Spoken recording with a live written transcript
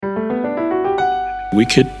We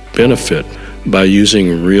could benefit by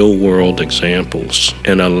using real-world examples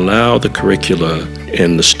and allow the curricula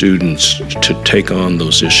and the students to take on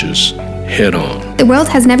those issues head-on. The world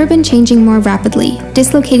has never been changing more rapidly,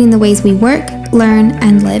 dislocating the ways we work, learn,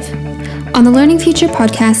 and live. On the Learning Future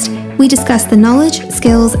podcast, we discuss the knowledge,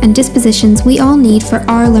 skills, and dispositions we all need for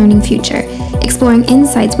our learning future, exploring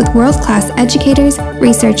insights with world-class educators,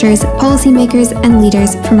 researchers, policymakers, and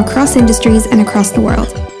leaders from across industries and across the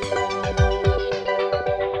world.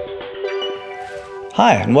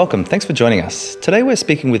 Hi and welcome. Thanks for joining us. Today we're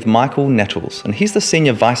speaking with Michael Nettles, and he's the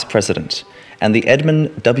Senior Vice President and the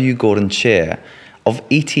Edmund W. Gordon Chair of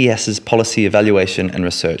ETS's Policy Evaluation and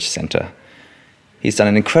Research Centre. He's done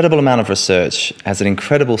an incredible amount of research, has an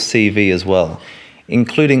incredible CV as well,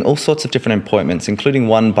 including all sorts of different appointments, including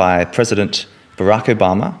one by President Barack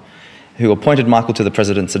Obama, who appointed Michael to the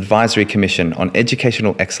President's Advisory Commission on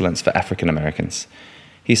Educational Excellence for African Americans.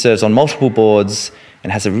 He serves on multiple boards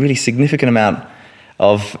and has a really significant amount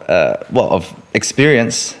of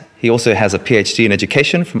experience. He also has a PhD in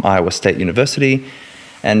education from Iowa State University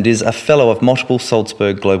and is a fellow of multiple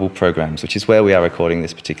Salzburg Global Programs, which is where we are recording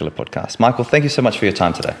this particular podcast. Michael, thank you so much for your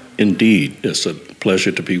time today. Indeed. It's a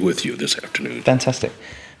pleasure to be with you this afternoon. Fantastic.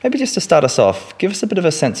 Maybe just to start us off, give us a bit of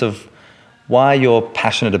a sense of why you're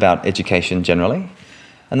passionate about education generally,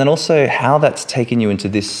 and then also how that's taken you into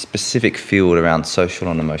this specific field around social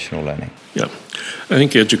and emotional learning. Yeah. I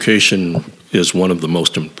think education is one of the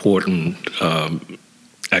most important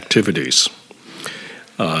activities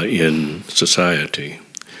in society.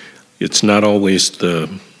 It's not always the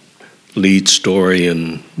lead story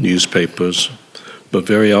in newspapers, but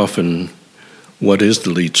very often what is the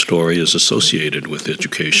lead story is associated with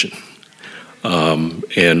education.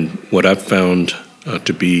 And what I've found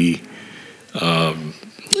to be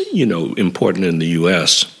important in the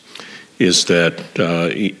U.S. is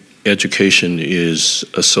that education is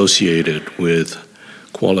associated with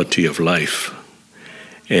quality of life.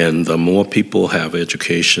 And the more people have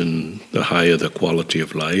education, the higher the quality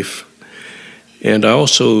of life. And I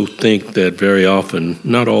also think that very often,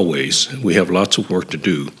 not always, we have lots of work to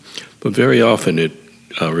do, but very often it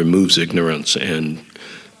removes ignorance and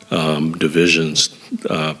divisions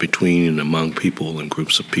between and among people and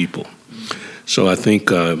groups of people. So I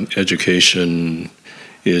think education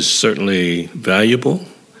is certainly valuable.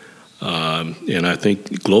 And I think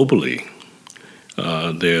globally,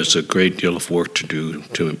 there's a great deal of work to do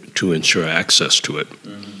to ensure access to it.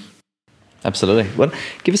 Absolutely. Well,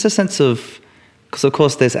 give us a sense of, because of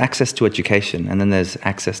course there's access to education and then there's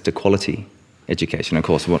access to quality education, of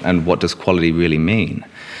course, and what does quality really mean?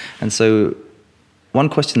 And so one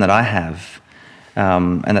question that I have,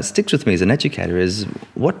 and that sticks with me as an educator, is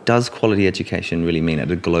what does quality education really mean at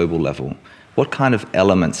a global level? What kind of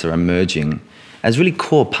elements are emerging as really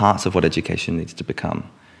core parts of what education needs to become?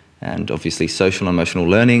 And obviously social and emotional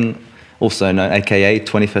learning, also known aka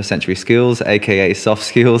 21st century skills, aka soft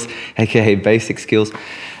skills, aka basic skills,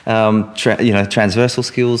 transversal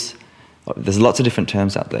skills. There's lots of different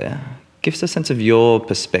terms out there. Give us a sense of your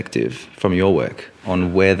perspective from your work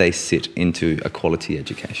on where they sit into a quality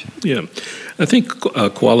education. Yeah, I think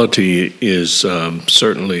quality is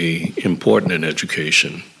certainly important in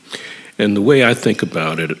education. And the way I think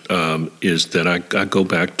about it is that I go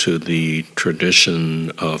back to the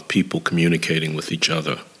tradition of people communicating with each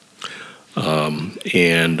other.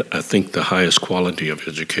 And I think the highest quality of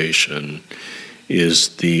education is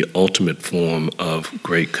the ultimate form of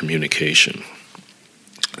great communication.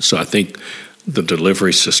 So I think the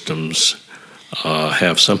delivery systems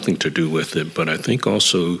have something to do with it, but I think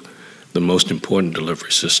also the most important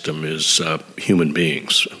delivery system is human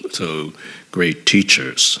beings. So great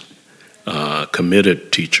teachers,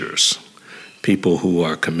 committed teachers, people who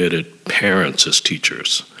are committed parents as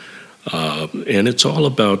teachers. And it's all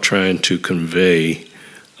about trying to convey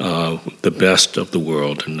the best of the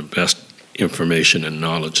world and the best information and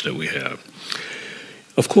knowledge that we have.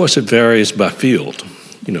 Of course, it varies by field.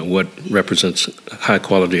 What represents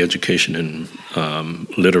high-quality education and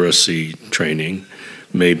literacy training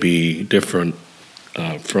may be different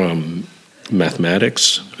from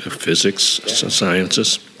mathematics, physics,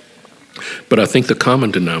 sciences. But I think the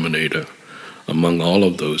common denominator among all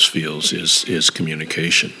of those fields is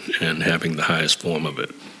communication and having the highest form of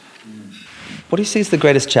it. What do you see as the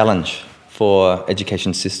greatest challenge for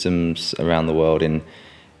education systems around the world in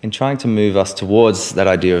trying to move us towards that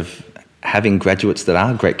idea of having graduates that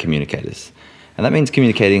are great communicators? And that means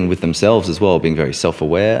communicating with themselves as well, being very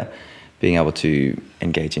self-aware, being able to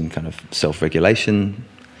engage in kind of self-regulation.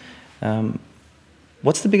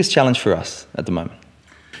 What's the biggest challenge for us at the moment?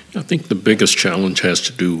 I think the biggest challenge has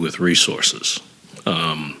to do with resources.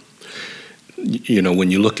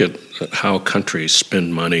 when you look at how countries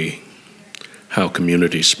spend money, how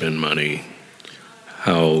communities spend money,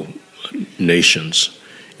 how nations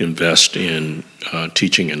invest in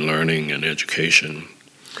teaching and learning and education,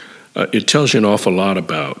 it tells you an awful lot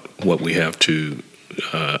about what we have to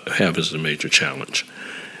have as a major challenge.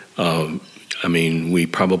 We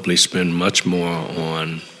probably spend much more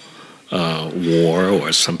on war, or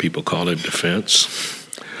as some people call it, defense,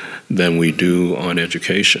 than we do on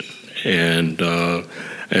education. And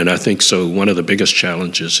I think so one of the biggest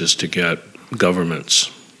challenges is to get governments,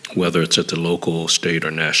 whether it's at the local, state,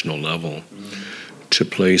 or national level, to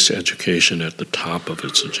place education at the top of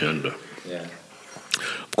its agenda. Yeah.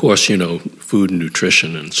 Of course, food and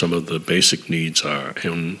nutrition and some of the basic needs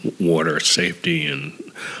in water safety and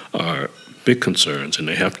are big concerns, and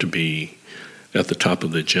they have to be at the top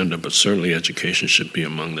of the agenda, but certainly education should be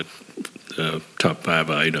among the top 5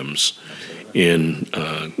 items in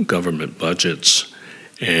government budgets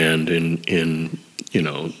and in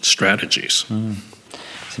strategies.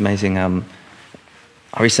 It's amazing. I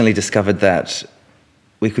recently discovered that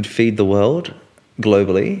we could feed the world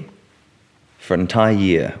globally for an entire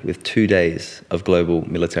year with 2 days of global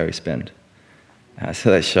military spend.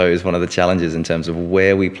 So that shows one of the challenges in terms of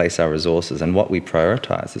where we place our resources and what we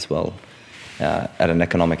prioritize as well at an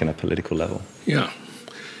economic and a political level. Yeah.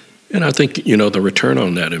 And I think, the return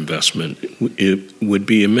on that investment, it would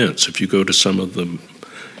be immense. If you go to some of the,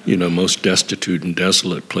 most destitute and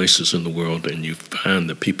desolate places in the world and you find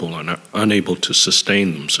that people are unable to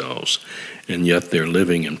sustain themselves, and yet they're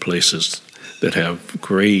living in places that have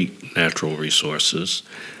great natural resources,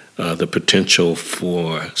 the potential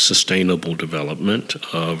for sustainable development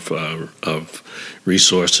of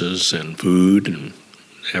resources and food and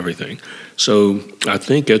everything. So I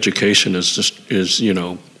think education is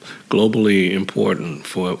globally important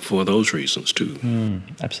for those reasons too.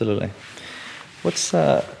 Absolutely. What's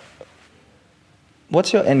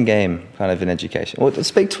your end game kind of in education? Well,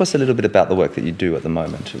 speak to us a little bit about the work that you do at the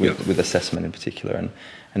moment with assessment in particular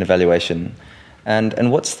and evaluation.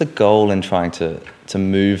 And what's the goal in trying to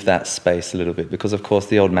move that space a little bit? Because, of course,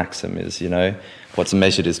 the old maxim is, what's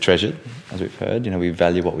measured is treasured, as we've heard. We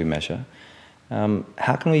value what we measure.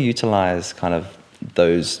 How can we utilize kind of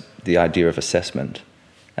the idea of assessment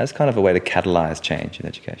as kind of a way to catalyze change in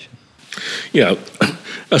education? Yeah,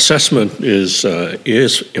 assessment is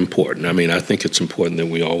important. I think it's important that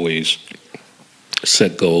we always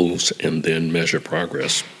set goals and then measure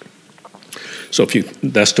progress. So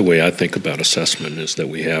that's the way I think about assessment, is that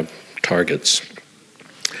we have targets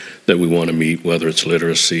that we want to meet, whether it's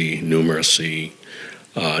literacy, numeracy,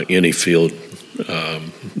 any field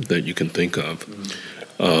that you can think of.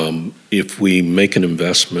 If we make an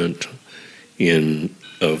investment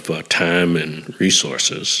of time and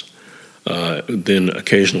resources, then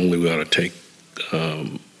occasionally we ought to take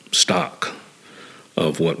stock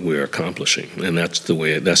of what we're accomplishing, and that's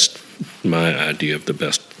my idea of the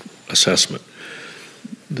best assessment.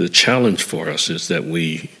 The challenge for us is that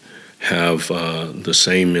we have the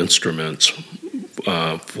same instruments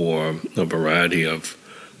for a variety of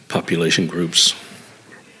population groups.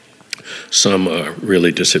 Some are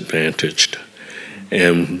really disadvantaged,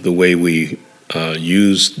 and the way we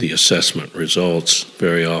use the assessment results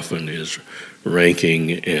very often is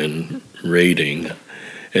ranking and rating,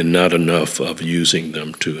 and not enough of using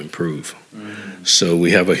them to improve. So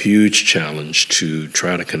we have a huge challenge to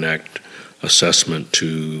try to connect assessment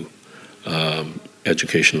to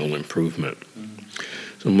educational improvement.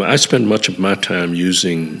 So I spend much of my time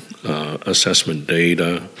using assessment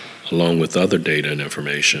data along with other data and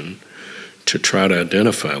information to try to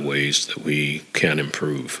identify ways that we can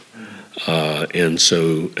improve. And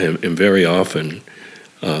very often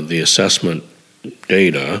the assessment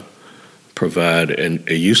data provide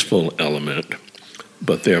a useful element,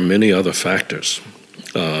 but there are many other factors,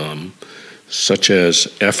 such as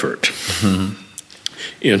effort,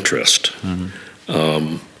 interest,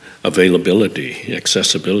 availability,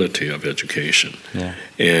 accessibility of education. Yeah.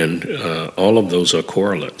 And all of those are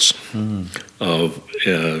correlates of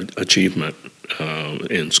achievement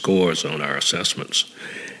and scores on our assessments.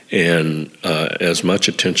 And as much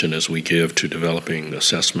attention as we give to developing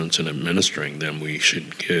assessments and administering them, we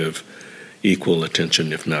should give equal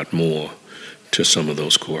attention, if not more, to some of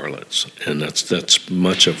those correlates. And that's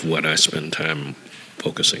much of what I spend time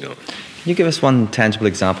focusing on. Can you give us one tangible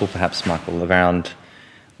example, perhaps, Michael, around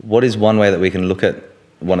what is one way that we can look at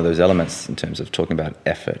one of those elements in terms of talking about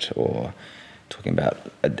effort or talking about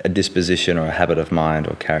a disposition or a habit of mind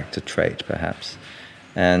or character trait, perhaps,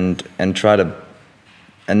 and try to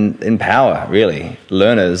empower, really,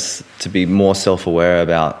 learners to be more self-aware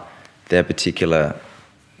about their particular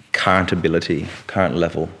current ability, current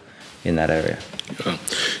level in that area?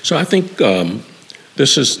 So I think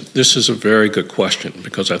this is a very good question,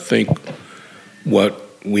 because I think what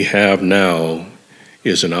we have now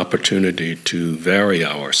is an opportunity to vary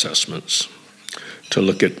our assessments, to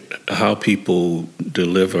look at how people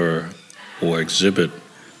deliver or exhibit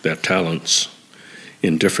their talents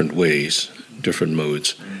in different ways, different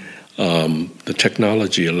modes. The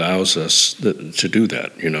technology allows us to do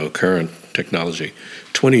that, current technology.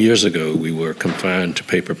 20 years ago, we were confined to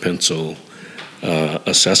paper pencil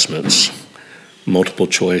assessments, multiple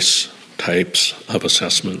choice types of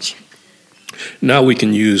assessments. Now we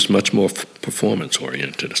can use much more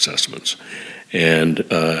performance-oriented assessments and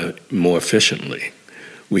more efficiently.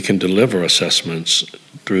 We can deliver assessments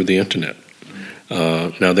through the internet.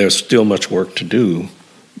 Now there's still much work to do,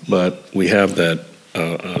 but we have that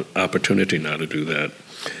opportunity now to do that,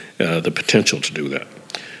 the potential to do that.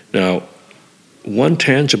 Now, one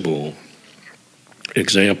tangible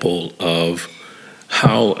example of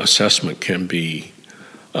how assessment can be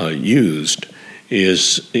used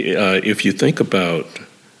is if you think about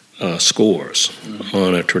scores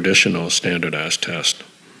on a traditional standardized test,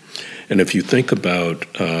 and if you think about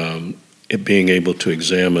it being able to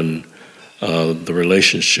examine the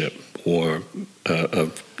relationship or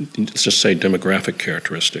of, let's just say, demographic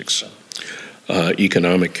characteristics,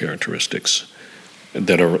 economic characteristics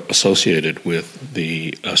that are associated with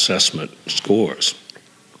the assessment scores,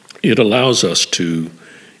 it allows us to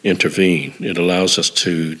intervene. It allows us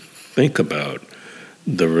to think about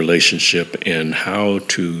the relationship and how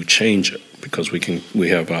to change it, because we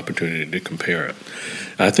have opportunity to compare it.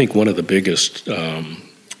 I think one of the biggest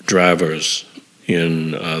drivers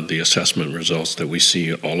in the assessment results that we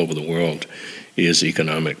see all over the world is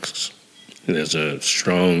economics. There's a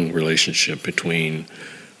strong relationship between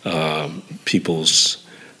people's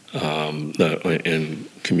and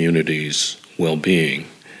communities' well-being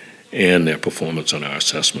and their performance on our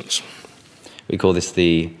assessments. We call this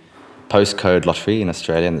the postcode lottery in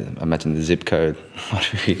Australia, and I imagine the zip code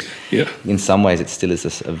lottery. Yeah. In some ways, it still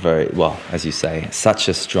is a very, well, as you say, such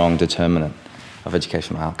a strong determinant of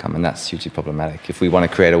educational outcome, and that's hugely problematic. If we want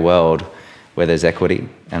to create a world where there's equity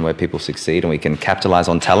and where people succeed and we can capitalize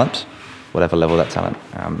on talent, whatever level that talent,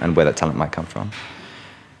 and where that talent might come from.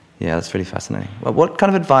 Yeah, that's really fascinating. Well, what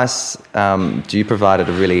kind of advice do you provide at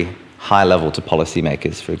a really high level to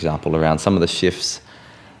policymakers, for example, around some of the shifts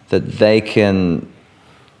that they can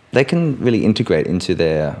really integrate into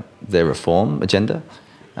their reform agenda,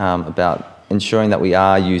 about ensuring that we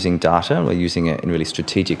are using data and we're using it in really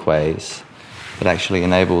strategic ways that actually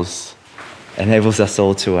enables us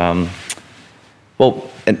all to,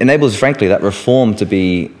 enables, frankly, that reform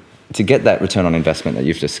to get that return on investment that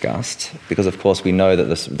you've discussed, because, of course, we know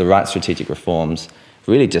that the right strategic reforms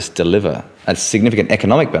really just deliver a significant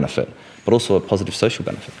economic benefit, but also a positive social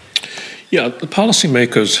benefit. Yeah, the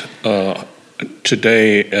policymakers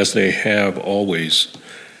today, as they have always,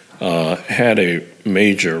 had a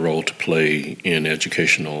major role to play in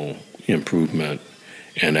educational improvement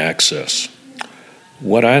and access.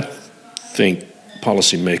 What I think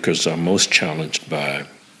policymakers are most challenged by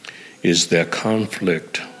is their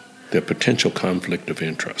potential conflict of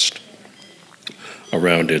interest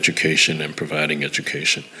around education and providing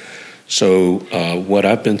education. So what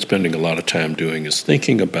I've been spending a lot of time doing is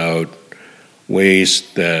thinking about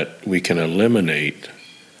ways that we can eliminate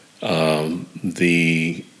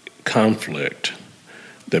the conflict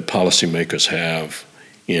that policymakers have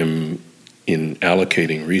in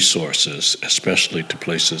allocating resources, especially to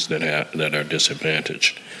places that are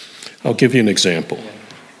disadvantaged. I'll give you an example.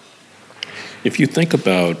 If you think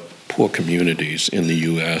about poor communities in the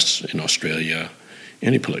U.S., in Australia,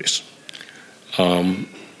 any place,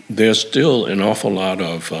 there's still an awful lot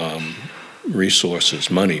of resources,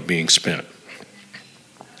 money being spent.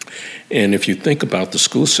 And if you think about the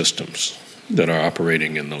school systems that are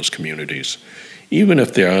operating in those communities, even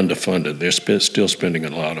if they're underfunded, they're still spending a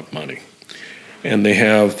lot of money. And they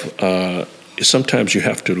have, sometimes you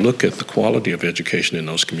have to look at the quality of education in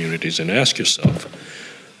those communities and ask yourself,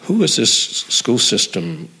 who is this school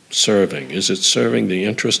system serving? Is it serving the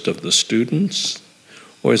interest of the students,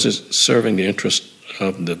 or is it serving the interest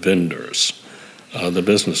of the vendors, the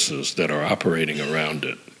businesses that are operating around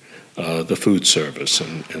it, the food service,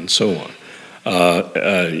 and so on,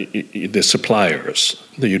 the suppliers,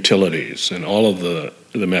 the utilities, and all of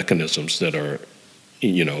the mechanisms that are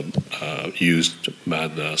used by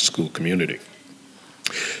the school community.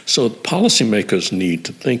 So policymakers need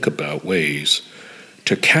to think about ways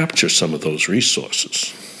to capture some of those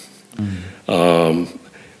resources.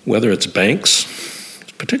 Whether it's banks,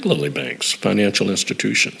 particularly banks, financial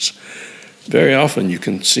institutions, very often you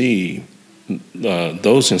can see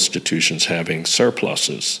those institutions having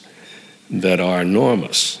surpluses that are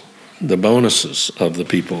enormous, the bonuses of the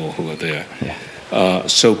people who are there. Yeah.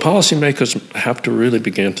 So policymakers have to really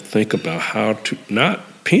begin to think about how to not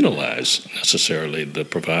penalize necessarily the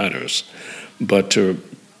providers, but to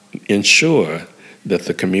ensure that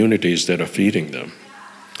the communities that are feeding them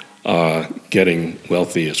are getting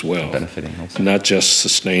wealthy as well, Benefiting also. not just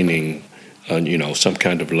sustaining, some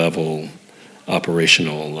kind of level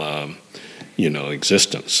operational,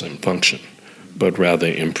 existence and function, but rather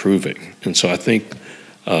improving. And so I think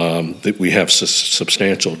that we have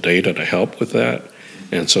substantial data to help with that.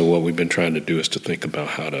 And so what we've been trying to do is to think about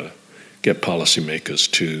how to get policymakers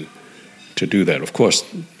to do that. Of course,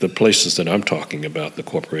 the places that I'm talking about, the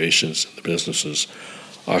corporations and the businesses,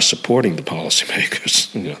 are supporting the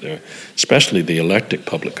policymakers, they're, especially the elected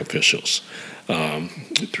public officials,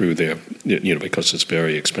 through their, because it's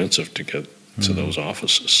very expensive to get to those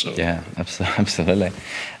offices. So. Yeah, absolutely.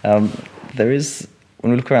 There is,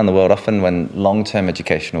 when we look around the world, often when long-term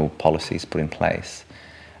educational policies put in place,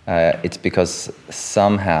 it's because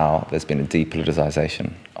somehow there's been a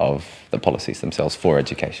depoliticization of the policies themselves for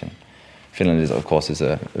education. Finland, of course, is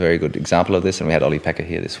a very good example of this, and we had Olli Pekka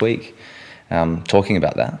here this week talking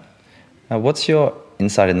about that. What's your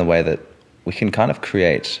insight in the way that we can kind of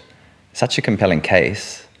create such a compelling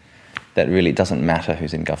case that really doesn't matter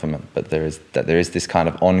who's in government, but there is this kind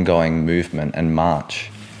of ongoing movement and march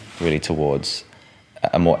really towards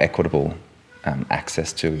a more equitable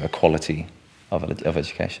access to a quality of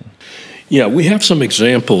education? Yeah, we have some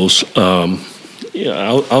examples.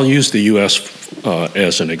 I'll use the U.S.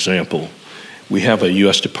 As an example. We have a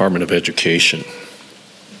U.S. Department of Education,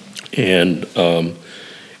 and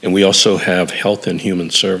we also have Health and Human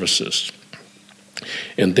Services.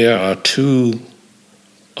 And there are two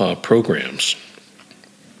programs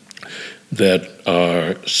that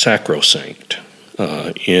are sacrosanct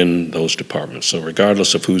in those departments. So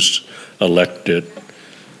regardless of who's elected,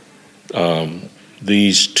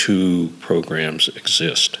 these two programs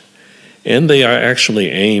exist. And they are actually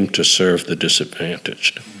aimed to serve the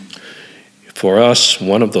disadvantaged. For us,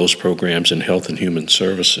 one of those programs in Health and Human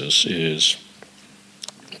Services is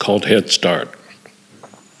called Head Start.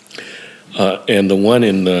 And the one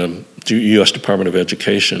in the U.S. Department of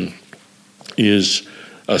Education is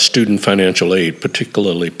student financial aid,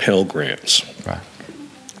 particularly Pell Grants. Right.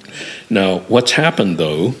 Now, what's happened,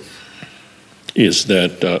 though, is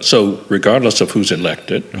that, so regardless of who's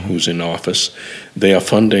elected, who's in office, they are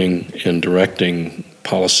funding and directing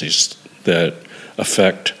policies that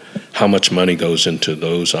affect how much money goes into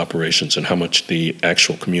those operations and how much the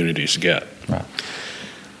actual communities get. Right.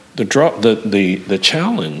 The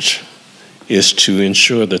challenge is to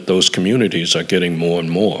ensure that those communities are getting more and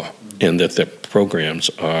more and that their programs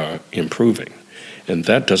are improving. And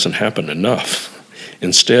that doesn't happen enough.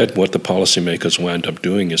 Instead, what the policymakers wind up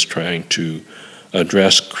doing is trying to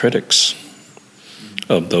address critics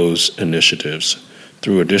of those initiatives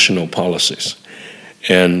through additional policies.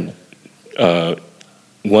 And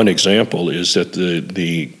one example is that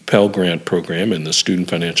the Pell Grant program and the Student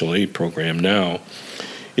Financial Aid program now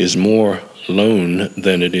is more loan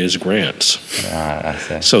than it is grants. I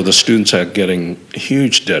see. So the students are getting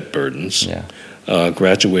huge debt burdens,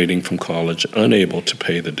 graduating from college, unable to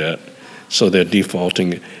pay the debt, so they're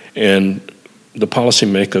defaulting, and the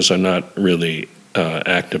policymakers are not really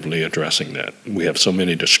actively addressing that. We have so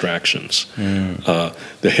many distractions.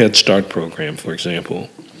 The Head Start program, for example,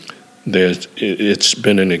 it's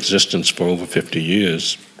been in existence for over 50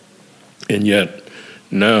 years, and yet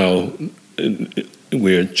now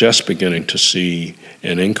we're just beginning to see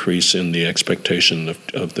an increase in the expectation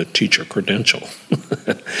of the teacher credential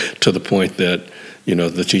to the point that,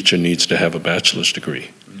 the teacher needs to have a bachelor's degree.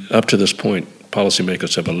 Up to this point,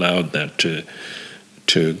 policymakers have allowed that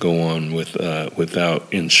to go on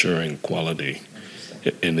without ensuring quality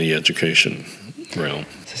in the education realm.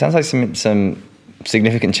 So it sounds like some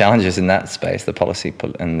significant challenges in that space, the policy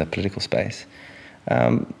and the political space.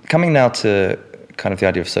 Coming now to kind of the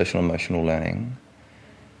idea of social emotional learning,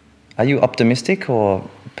 are you optimistic or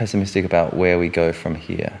pessimistic about where we go from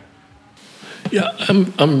here? Yeah,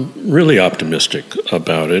 I'm really optimistic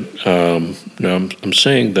about it. Now I'm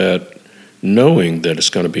saying that knowing that it's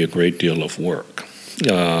going to be a great deal of work.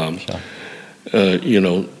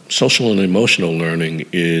 Social and emotional learning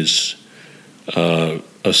is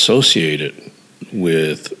associated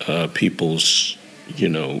with people's,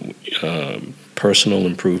 personal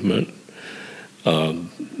improvement,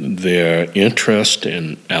 their interest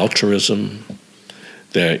in altruism,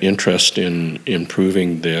 their interest in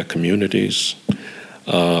improving their communities,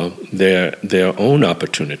 their own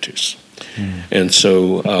opportunities. And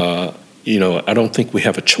so, I don't think we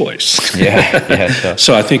have a choice. Sure.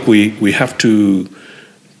 So I think we have to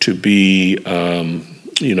be,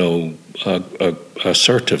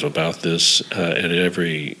 assertive about this in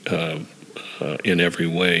every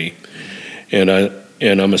way. And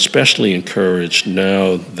I'm especially encouraged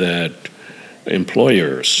now that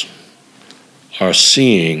employers are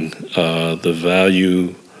seeing the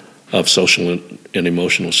value of social and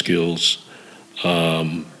emotional skills,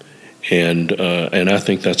 and I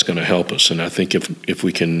think that's going to help us. And I think if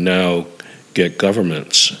we can now get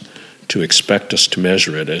governments to expect us to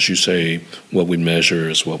measure it, as you say, what we measure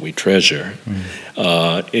is what we treasure,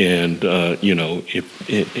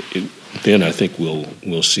 then I think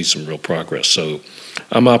we'll see some real progress. So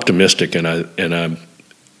I'm optimistic, and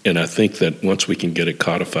I think that once we can get it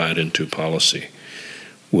codified into policy,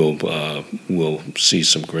 we'll see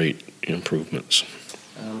some great improvements.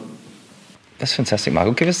 That's fantastic,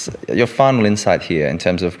 Michael. Give us your final insight here in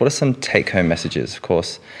terms of what are some take-home messages. Of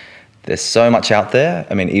course, there's so much out there.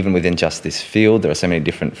 I mean, even within just this field, there are so many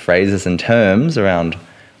different phrases and terms around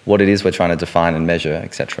what it is we're trying to define and measure,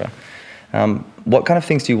 etc. What kind of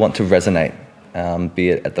things do you want to resonate, be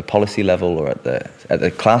it at the policy level or at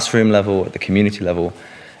the classroom level, or at the community level,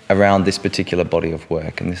 around this particular body of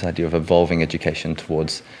work and this idea of evolving education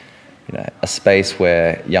towards, a space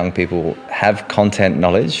where young people have content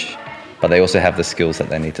knowledge, but they also have the skills that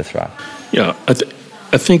they need to thrive? Yeah,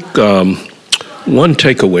 I think one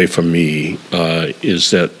takeaway for me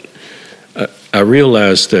is that I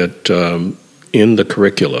realize that in the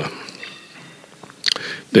curricula,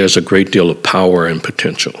 there's a great deal of power and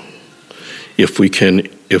potential. If we can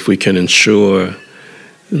ensure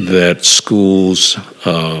that schools,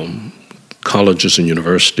 colleges, and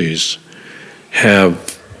universities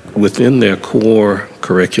have within their core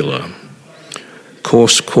curricula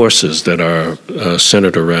courses that are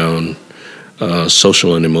centered around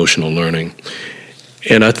social and emotional learning.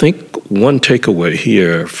 And I think one takeaway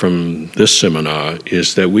here from this seminar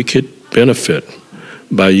is that we could benefit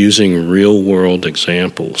by using real-world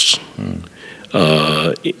examples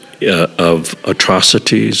of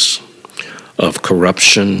atrocities, of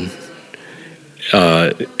corruption,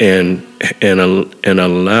 and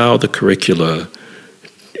allow the curricula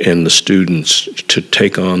and the students to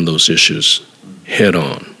take on those issues head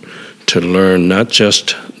on, to learn not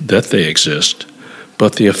just that they exist,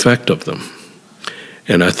 but the effect of them.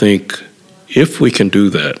 And I think if we can do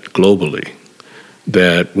that globally,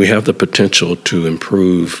 that we have the potential to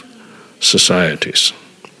improve societies.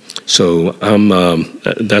 So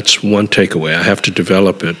that's one takeaway. I have to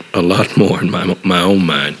develop it a lot more in my own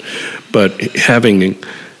mind. But having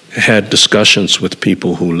had discussions with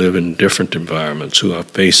people who live in different environments, who are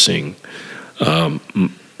facing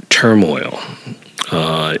turmoil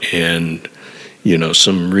and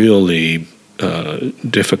some really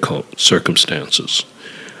difficult circumstances,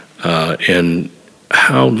 and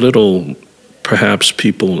how little perhaps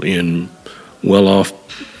people in well-off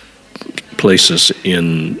places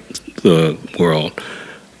in the world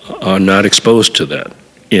are not exposed to that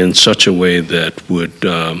in such a way that would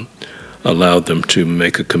allow them to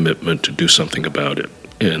make a commitment to do something about it.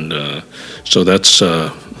 And so that's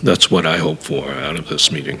what I hope for out of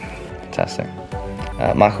this meeting. Fantastic.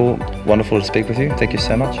 Michael, wonderful to speak with you. Thank you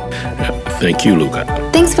so much. Thank you, Luca.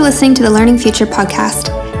 Thanks for listening to the Learning Future podcast.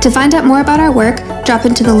 To find out more about our work, drop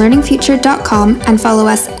into thelearningfuture.com and follow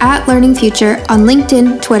us at Learning Future on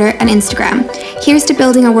LinkedIn, Twitter, and Instagram. Here's to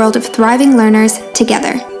building a world of thriving learners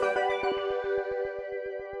together.